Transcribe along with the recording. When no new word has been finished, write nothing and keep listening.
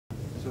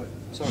Sorry.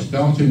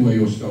 Starting where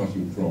you're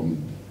starting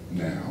from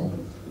now,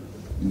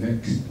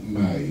 next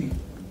May,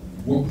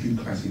 what would you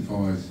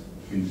classify as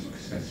being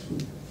successful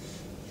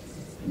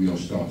from your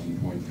starting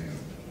point now?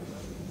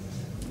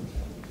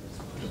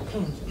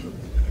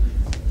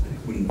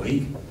 Winning the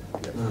league,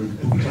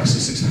 would be classed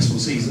as a successful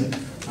season.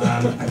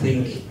 I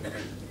think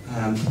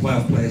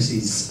playoff place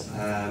is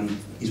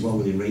well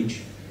within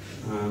reach.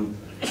 An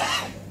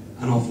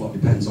awful lot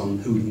depends on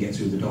who we can get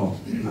through the door.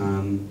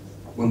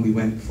 When we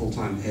went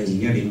full-time to Hayes and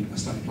Yedding, I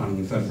started planning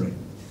in February.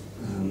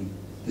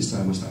 This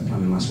time I started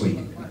planning last week.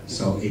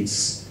 So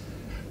there's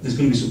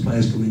going to be some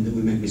players coming that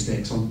we make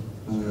mistakes on,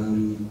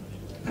 and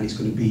it's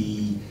going to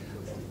be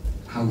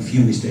how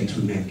few mistakes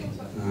we make.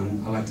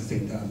 I like to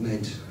think that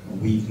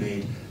we've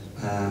made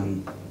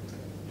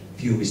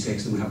fewer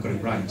mistakes than we have got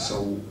it right.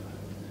 So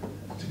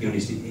to be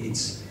honest,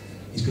 it's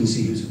going to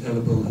see who's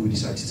available, who we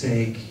decide to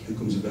take, who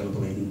comes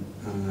available in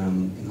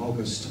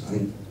August. I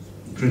think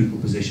in critical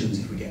positions,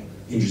 if we get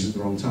injuries at the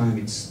wrong time,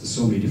 there's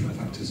so many different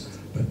factors.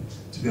 But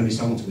to be honest,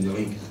 I want to win the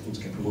league. I want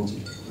to get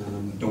promoted. I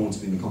don't want to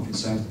be in the Conference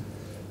South.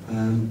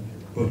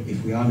 But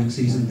if we are next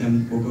season,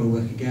 then we'll go to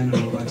work again, and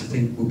I would like to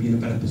think we'll be in a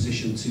better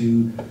position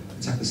to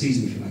attack the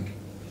season, if you like.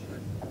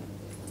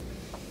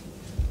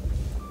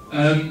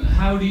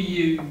 How do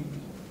you,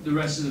 the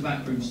rest of the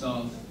backroom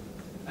staff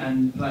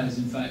and players,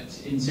 in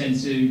fact, intend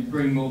to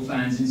bring more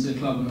fans into the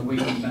club on a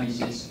weekly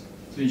basis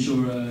to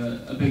ensure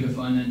a bigger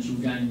financial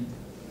gain?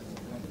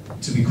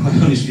 To be quite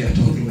honest with you, I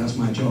don't think that's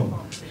my job.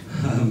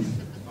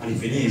 And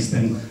if it is,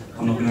 then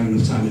I'm not going to have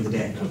enough time in the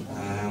day.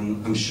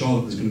 I'm sure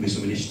that there's going to be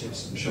some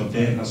initiatives. I'm sure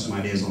Dave has some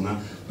ideas on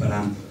that. But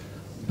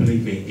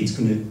believe me, it's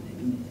going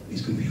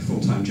to be a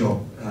full-time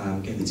job,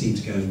 getting the team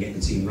together and getting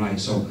the team right.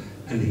 So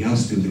anything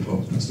else to do with the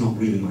club, that's not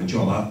really my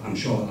job. I'm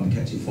sure that I'll be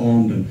kept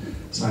informed, and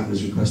Simon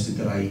has requested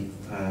that I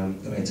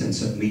attend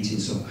certain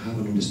meetings so that I have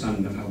an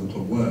understanding of how the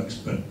club works.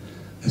 But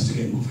as to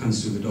getting more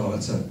fans through the door,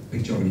 that's a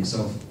big job in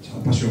itself. So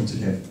I'll pass you on to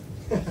Dave.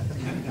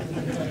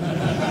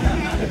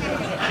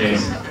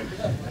 Cheers.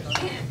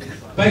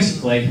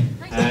 Basically,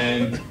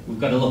 we've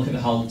got to look at the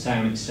whole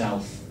town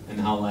itself and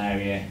the whole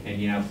area,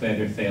 and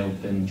further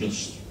afield than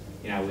just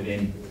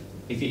within.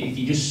 If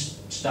you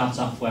just start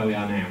off where we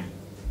are now,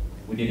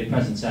 we did a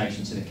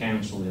presentation to the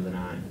council the other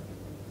night,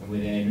 and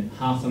within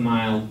half a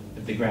mile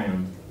of the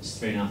ground, there's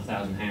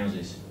 3,500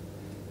 houses.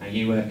 Now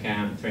you work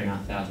out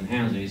 3,500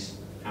 houses,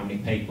 how many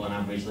people on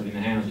average live in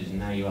the houses,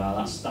 and there you are.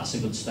 That's a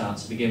good start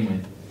to begin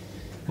with.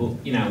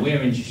 But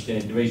we're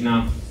interested. The reason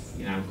I've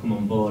come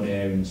on board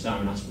here and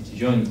Simon asked me to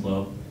join the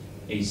club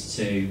is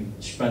to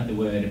spread the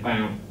word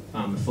about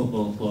Farnborough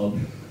Football Club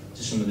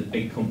to some of the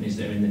big companies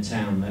that are in the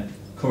town that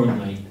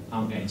currently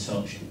aren't getting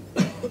touched.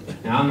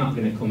 Now I'm not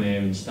going to come here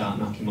and start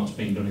knocking what's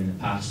been done in the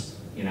past.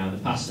 The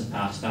past's the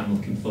past. I'm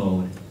looking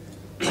forward.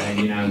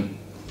 And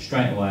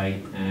straight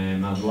away,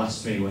 over the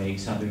last 3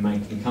 weeks, I've been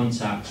making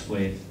contacts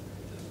with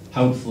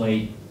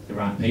hopefully the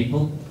right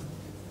people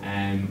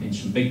in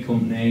some big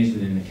companies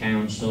within the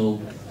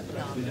council.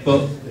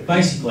 But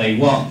basically,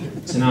 what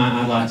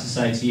tonight I'd like to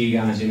say to you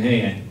guys in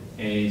here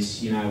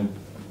is,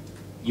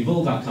 you've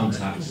all got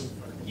contacts.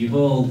 You've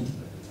all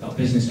got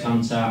business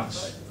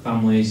contacts,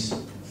 families,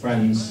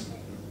 friends.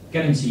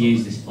 Get them to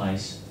use this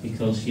place,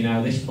 because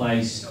this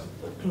place,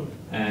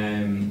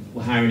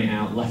 we're hiring it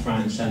out left,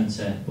 right and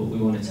centre, but we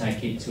want to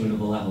take it to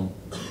another level.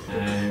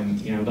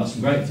 We've got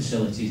some great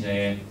facilities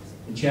here.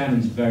 The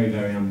chairman's very,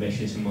 very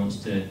ambitious and wants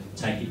to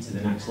take it to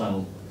the next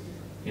level.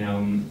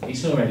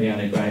 It's already at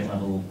a great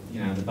level.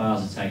 The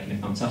bars are taking a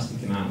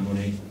fantastic amount of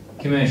money.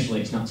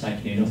 Commercially, it's not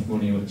taking enough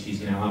money, which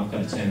is, I've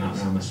got to turn that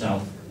around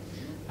myself.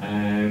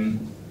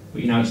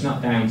 But it's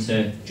not down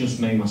to just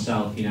me,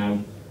 myself.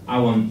 I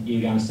want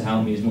you guys to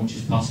help me as much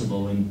as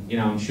possible, and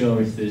I'm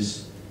sure if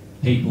there's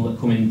people that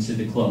come into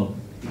the club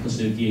because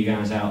of you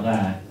guys out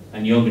there,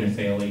 then you're going to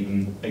feel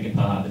even bigger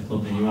part of the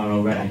club than you are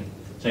already.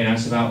 So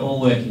it's about all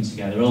working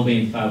together, all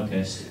being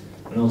focused,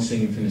 and all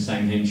singing from the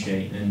same hymn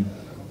sheet. And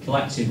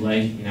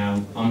collectively,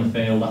 on the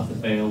field, off the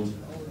field,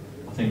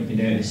 I think we can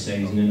do it this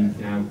season, and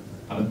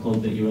have a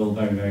club that you're all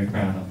very, very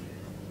proud of.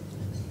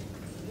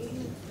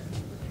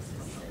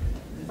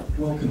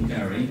 Welcome,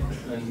 Garry,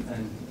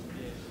 and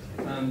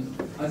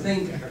I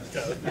think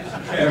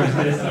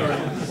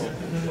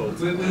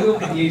we're all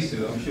getting used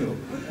to it, I'm sure.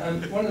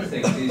 One of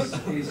the things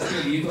is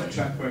clearly you've got a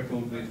track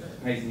record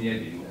with Hayes and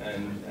Yedding,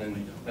 and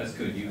that's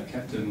good. You've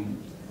kept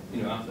them,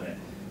 up there.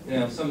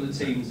 Now, some of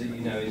the teams that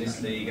in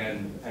this league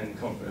and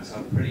conference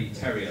are pretty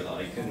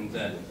terrier-like, and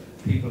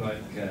people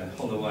like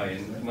Holloway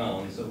and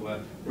Marnes that were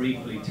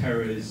equally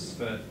terrors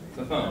for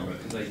Farnborough,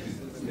 because they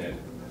could,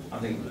 I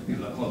think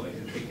people like Holloway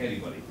could kick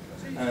anybody.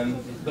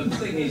 But the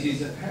thing is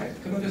that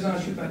can I just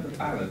ask you about the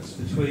balance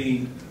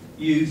between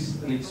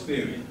youth and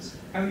experience?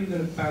 How are you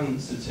going to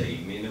balance the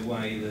team in a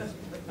way that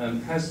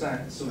has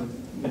that sort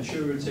of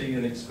maturity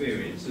and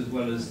experience as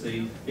well as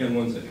the young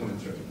ones that come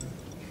through?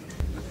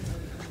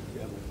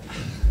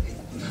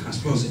 I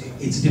suppose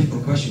it's a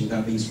difficult question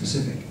without being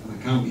specific. I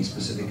can't be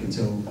specific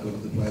until I look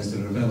at the players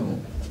that are available.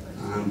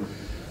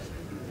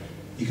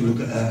 You can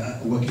look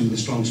at working with a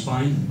strong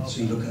spine,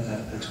 so you look at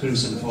an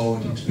experienced centre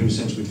forward, experienced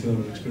centre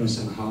midfielder, experienced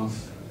centre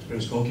half,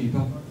 experienced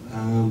goalkeeper,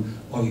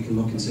 or you can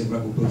look and say,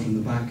 right, we'll build from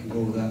the back and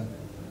go with an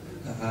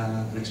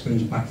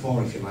experienced back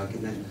four, if you like,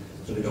 and then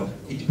build it up.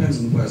 It depends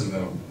on the players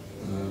available.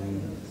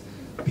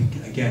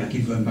 Again, I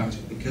keep going back to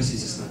it because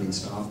it's a standing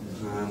start.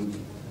 I'm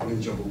in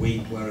the job a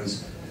week,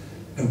 whereas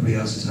everybody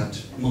else has had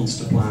months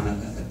to plan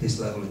at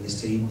this level in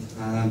this team.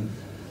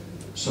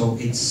 So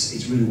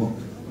it's really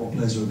what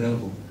players are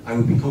available. I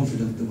would be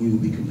confident that we will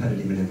be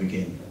competitive in every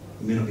game.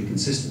 We may not be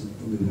consistent,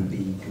 but we will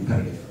be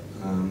competitive,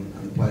 and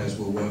the players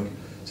will work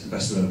to the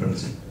best of their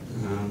ability.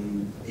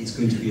 It's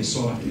going to be a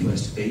sought-after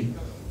place to be.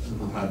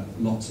 I've had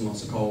lots and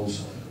lots of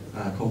calls,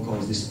 cold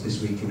calls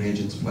this week from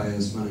agents,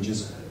 players,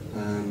 managers,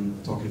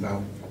 talking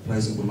about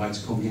players that would like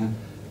to come here.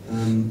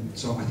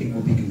 So I think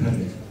we'll be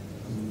competitive.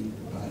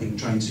 But I think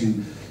trying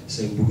to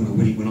say we're going to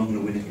win it, we're not going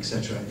to win it,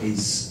 etc.,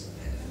 is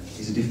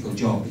a difficult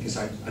job because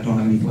I don't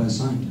have any players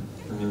signed,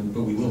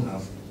 but we will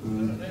have.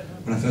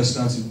 When I first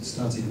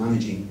started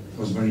managing, I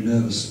was very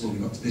nervous when we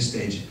got to this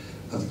stage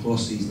of the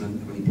close season and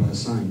how many players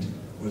signed.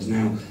 Whereas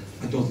now,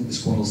 I don't think the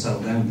squad will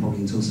settle down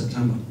probably until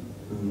September,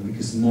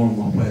 because more and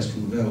more players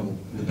come available.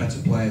 The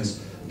better players,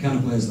 the kind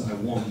of players that I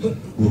want,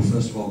 will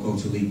first of all go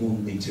to League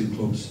One, League Two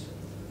clubs,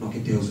 not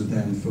get deals with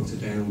them, filter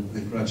down,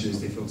 then gradually as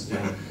they filter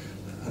down,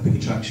 a big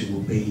attraction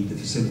will be the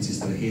facilities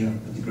that are here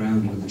at the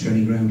ground, at the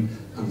training ground,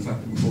 and the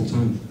fact that we're full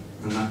time.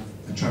 And that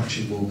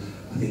attraction will,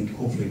 I think,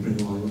 hopefully bring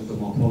along a little bit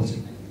more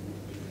quality.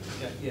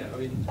 Yeah, I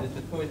mean,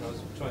 the point I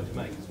was trying to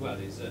make as well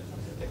is that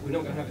we're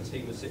not going to have a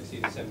team of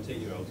 16 and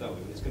 17-year-olds, are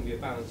we? It's going to be a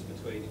balance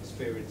between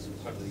experience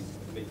and probably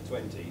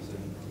mid-20s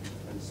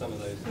and some of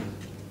those things.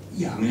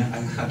 Yeah, I mean,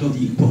 I don't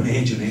think you can put an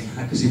age on it,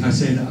 because if I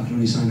say that I can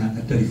only sign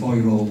a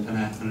 34-year-old and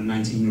a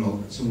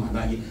 19-year-old, something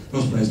like that,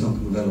 those players don't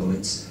come available.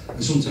 And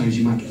sometimes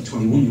you might get a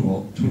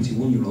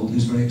 21-year-old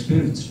who's very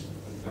experienced.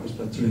 Who's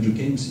played 300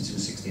 games since he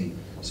was 16.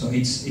 So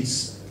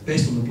it's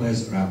based on the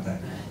players that are out there.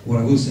 What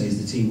I will say is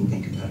the team will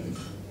be competitive.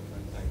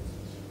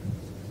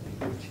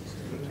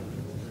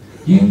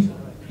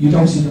 You've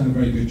obviously done a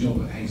very good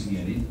job at Hayes and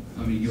Edding.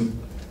 I mean,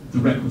 the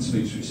record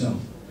speaks for itself.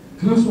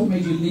 Can I ask what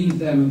made you leave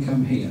them and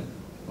come here?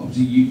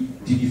 Obviously,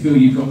 did you feel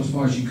you've got as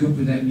far as you could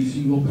with them, you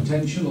see more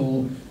potential,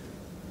 or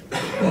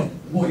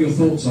what are your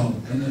thoughts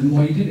on and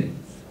why you did it?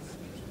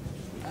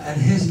 At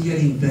Hayes and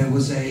Edding, there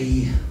was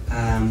a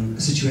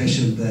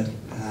situation that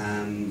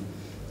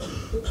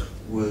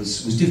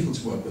was difficult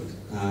to work with.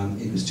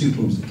 It was two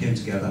clubs that came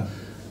together,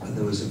 and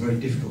there was a very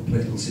difficult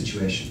political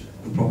situation.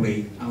 And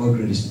probably our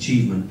greatest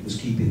achievement was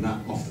keeping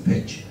that off the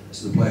pitch,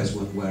 so the players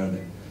weren't aware of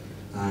it.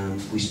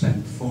 We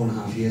spent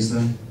 4.5 years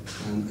there,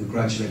 and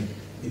gradually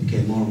it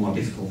became more and more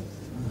difficult.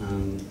 I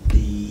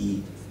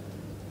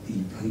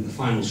think the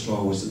final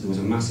straw was that there was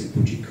a massive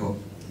budget cut,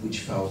 which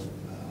felt,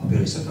 I'll be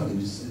honest, I thought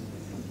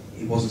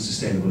it wasn't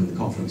sustainable in the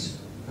conference.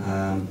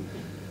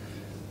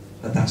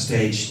 At that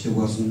stage, there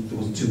wasn't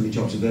too many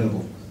jobs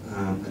available.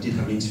 I did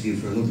have an interview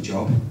for another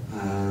job,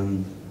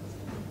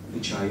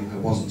 which I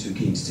wasn't too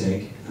keen to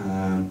take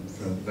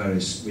for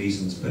various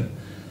reasons. But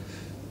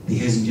the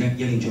Hayes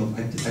and Edding job,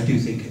 I do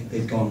think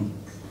they've gone.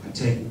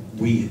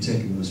 We had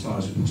taken them as far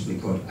as we possibly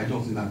could. I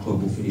don't think that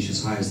club will finish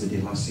as high as they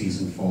did last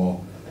season for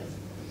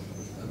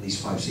at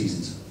least 5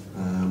 seasons.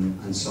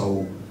 And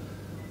so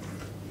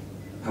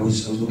I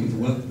was looking for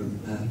work for them,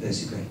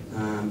 basically.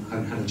 I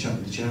haven't had a chat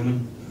with the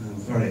chairman. I'm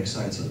very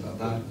excited about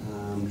that.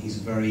 He's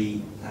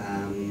very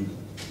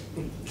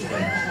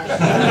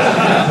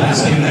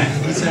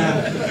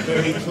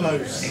very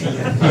close.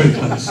 Yeah, very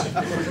close.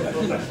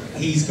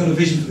 He's got a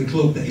vision for the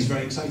club that is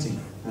very exciting.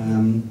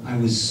 I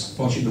was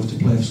fortunate enough to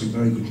play for some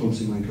very good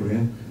clubs in my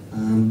career,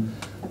 and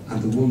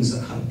the ones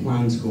that had a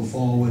plan to go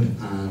forward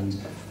and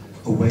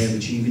a way of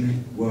achieving it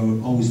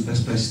were always the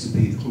best places to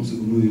be, the clubs that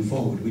were moving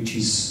forward, which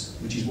is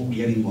what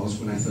Edding was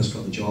when I first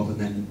got the job, and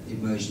then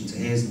it merged into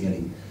Hayes and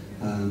Edding.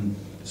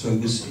 So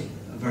it was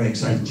a very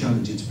exciting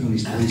challenge, and to be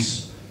honest,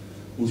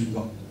 once we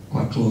got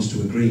quite close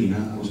to agreeing,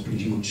 I was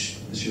pretty much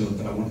assured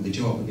that I wanted the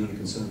job, and the only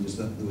concern was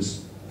that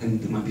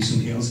there might be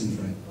somebody else in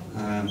for it.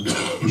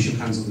 We shook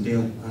hands on the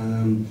deal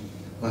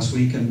last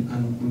week, and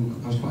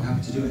I was quite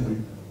happy to do it.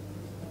 And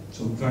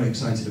so I'm very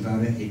excited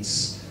about it.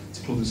 It's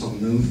a club that's on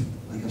the move.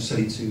 Like I've said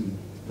it to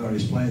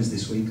various players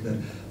this week, that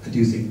I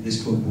do think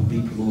this club will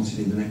be promoted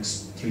in the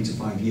next 3 to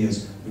 5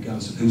 years,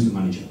 regardless of who's the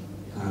manager,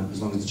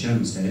 as long as the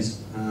chairman stays.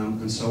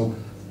 And so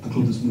a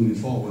club that's moving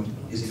forward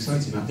is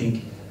exciting. I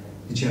think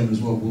the chairman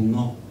as well will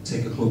not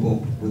take a club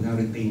up without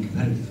it being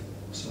competitive.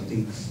 So I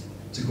think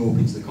to go up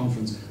into the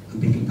conference and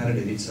be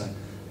competitive, it's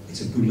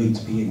a good league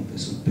to be in.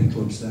 There's some big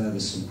clubs there,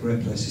 there's some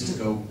great places to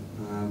go.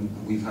 And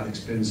we've had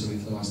experience of it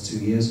for the last 2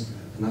 years,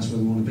 and that's where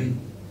we want to be.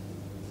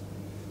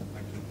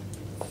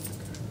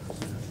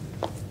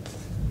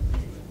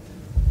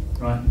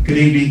 Right, good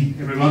evening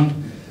everyone.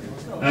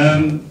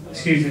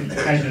 Excuse me,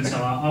 occasional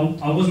time.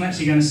 I wasn't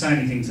actually going to say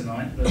anything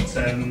tonight, but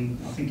I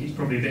think it's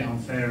probably a bit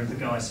unfair of the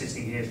guy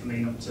sitting here for me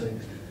not to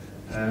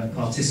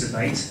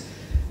participate.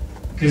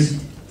 Because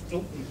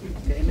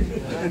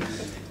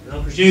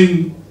I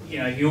presume you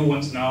know, you all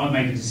want to know, I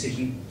made a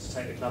decision to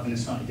take the club in a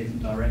slightly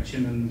different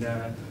direction, and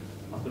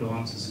I've got to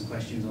answer some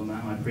questions on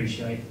that, I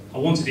appreciate. I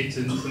wanted it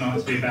tonight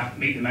to be about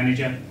meet the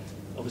manager,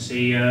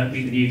 obviously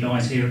meet the new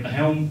guys here at the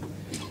helm,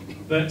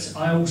 but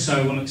I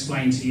also want to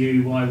explain to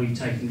you why we've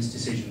taken this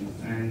decision,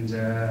 and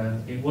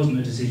it wasn't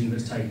a decision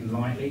that's taken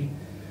lightly.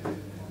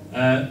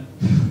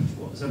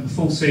 So the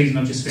full season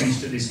I've just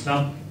finished at this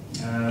club.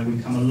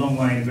 We've come a long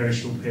way in a very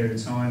short period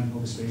of time.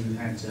 Obviously we've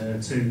had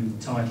 2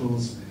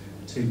 titles,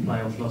 2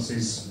 playoff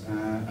losses,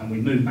 and we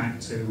moved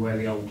back to where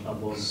the old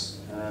club was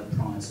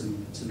prior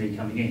to me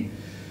coming in.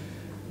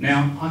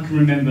 Now, I can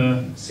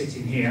remember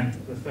sitting here,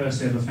 the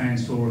first ever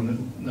fans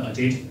forum that I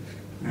did,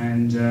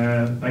 and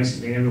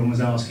basically everyone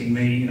was asking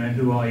me, you know,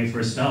 who are you for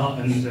a start,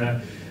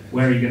 and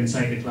where are you going to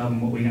take the club,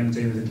 and what are we going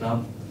to do with the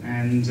club?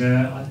 And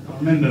I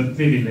remember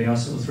vividly, I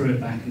sort of threw it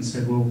back and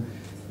said, well,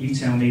 you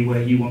tell me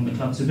where you want the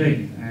club to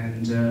be.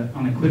 And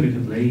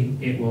unequivocally,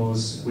 it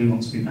was, we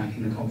want to be back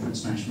in the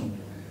Conference National.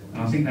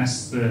 And I think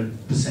that's the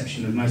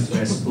perception of most of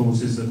their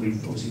supporters, that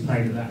we've obviously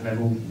played at that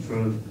level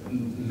for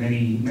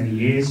many, many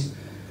years.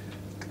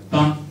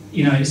 But,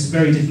 you know, it's a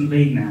very different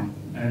league now.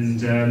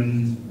 And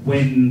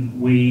when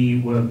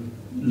we were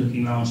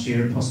looking last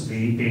year at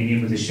possibly being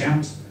in with a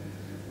shout,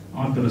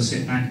 I've got to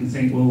sit back and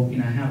think, well, you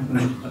know, how can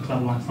a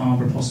club like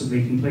Farnborough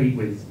possibly compete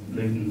with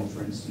Luton,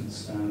 for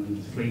instance,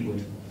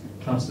 Fleetwood,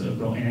 clubs that have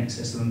got in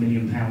excess of £1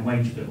 million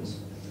wage bills,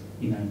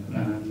 you know,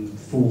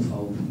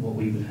 fourfold what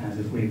we would have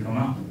if we had gone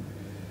up.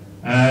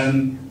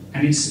 And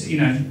it's, you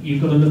know,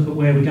 you've got to look at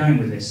where we're going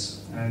with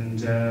this.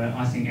 And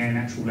I think our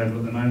natural level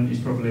at the moment is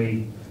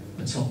probably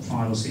a top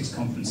 5 or 6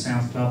 Conference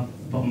South club,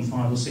 bottom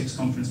 5 or 6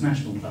 Conference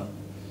National club.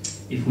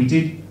 If we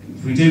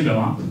do go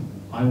up,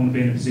 I want to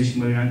be in a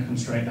position where we don't come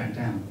straight back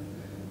down.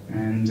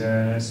 And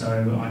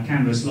so I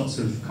canvassed lots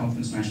of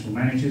Conference National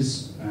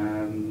managers,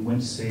 went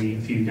to see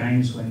a few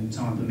games when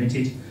time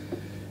permitted,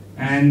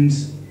 and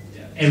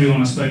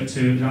everyone I spoke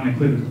to was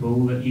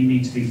unequivocal that you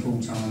need to be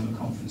full-time at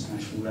Conference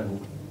National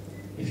level.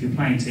 If you're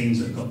playing teams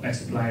that have got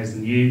better players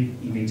than you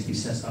need to be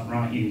set up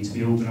right, you need to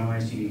be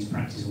organised, you need to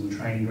practice on the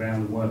training ground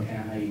and work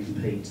out how you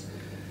compete.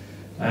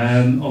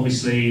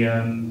 Obviously,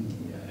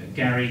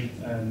 Garry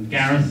and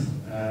Gareth,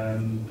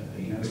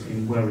 you know, it's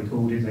been well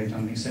recorded, they've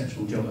done an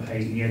exceptional job at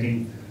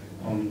Haylock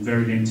on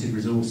very limited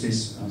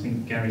resources. I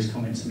think Gary's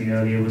comment to me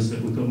earlier was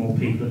that we've got more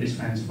people at this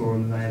fans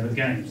forum than they have at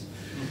games.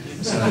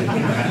 So, you know,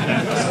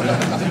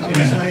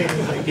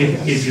 that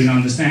gives you an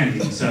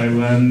understanding. So,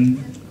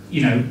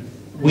 you know,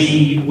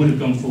 we would have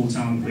gone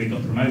full-time if we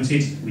got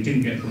promoted. We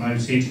didn't get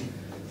promoted.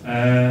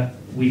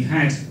 We've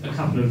had a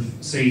couple of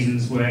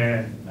seasons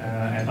where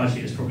our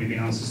budget has probably been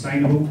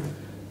unsustainable.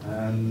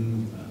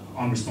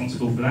 I'm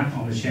responsible for that.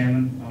 I'm the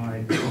chairman.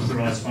 I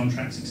authorise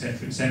contracts,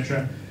 etc.,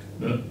 etc.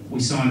 But we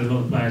signed a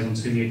lot of players on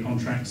 2-year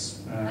contracts,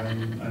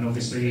 and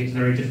obviously it's a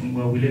very different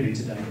world we live in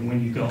today. And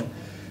when you've got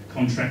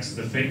contracts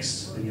that are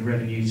fixed and your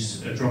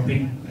revenues are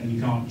dropping and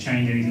you can't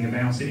change anything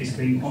about it, it's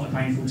been quite a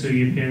painful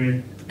 2-year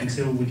period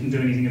until we can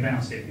do anything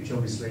about it, which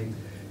obviously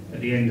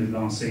at the end of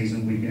last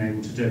season we've been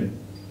able to do.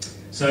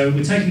 So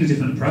we're taking a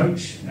different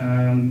approach.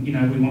 You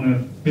know, we want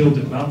to build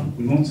the club.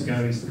 We want to go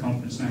into the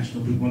Conference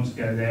National. We want to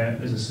go there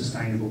as a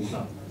sustainable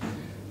club.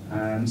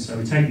 So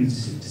we're taking the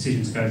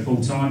decision to go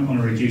full-time on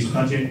a reduced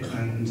budget,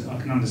 and I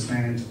can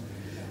understand,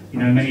 you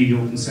know, many of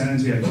your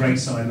concerns. We had a great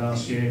side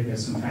last year. We had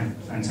some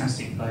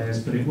fantastic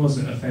players, but it was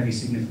at a fairly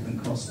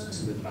significant cost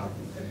to the club.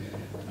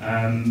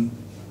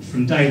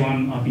 From day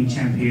one, I've been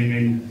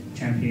championing,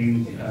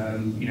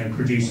 you know,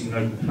 producing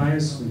local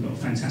players. We've got a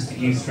fantastic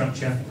youth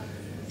structure.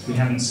 We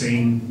haven't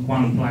seen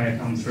one player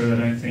come through, I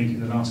don't think, in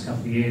the last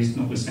couple of years,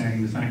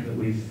 notwithstanding the fact that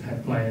we've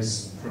had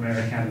players from our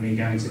academy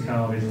going to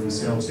Cardiff and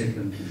Celtic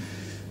and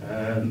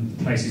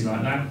places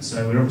like that.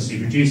 So we're obviously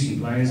producing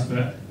players,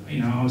 but,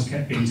 you know, I was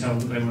kept being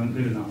told that they weren't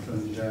good enough,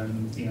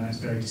 and you know, it's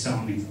very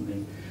disheartening for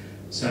me.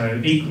 So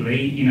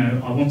equally, you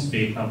know, I want to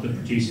be a club that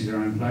produces their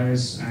own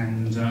players,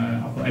 and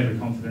I've got every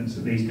confidence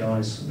that these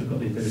guys have got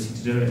the ability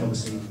to do it.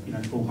 Obviously, you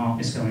know, Paul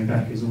Harkness coming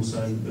back is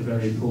also a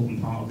very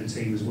important part of the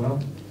team as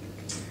well.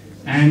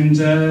 And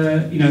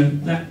you know,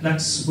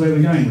 that's where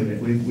we're going with it.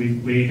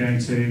 We're going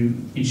to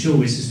ensure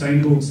we're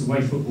sustainable. It's the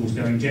way football's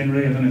going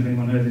generally. I don't know if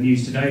anyone heard the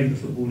news today, the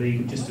Football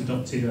League have just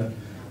adopted a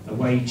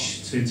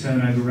wage to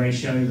turnover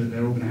ratio that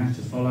they're all going to have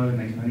to follow, and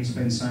they can only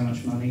spend so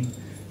much money.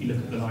 You look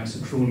at the likes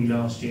of Crawley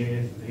last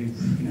year, who,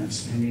 you know,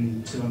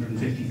 spending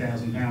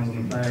 £250,000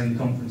 on a player in the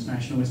Conference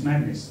National. It's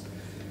madness.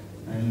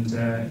 And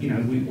you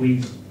know,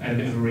 we've had a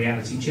bit of a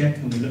reality check,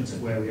 and we looked at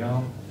where we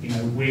are. You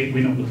know,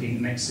 we're not looking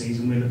at next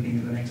season, we're looking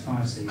at the next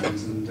 5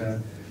 seasons, and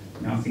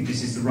you know, I think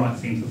this is the right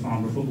thing for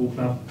Farnborough Football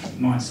Club. It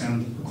might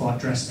sound a quite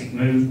drastic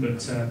move,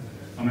 but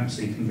I'm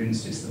absolutely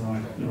convinced it's the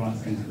right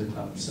thing for the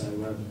club.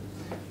 So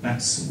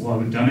that's why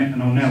we've done it,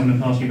 and I'm now going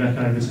to pass you back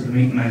over to the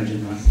meet manager.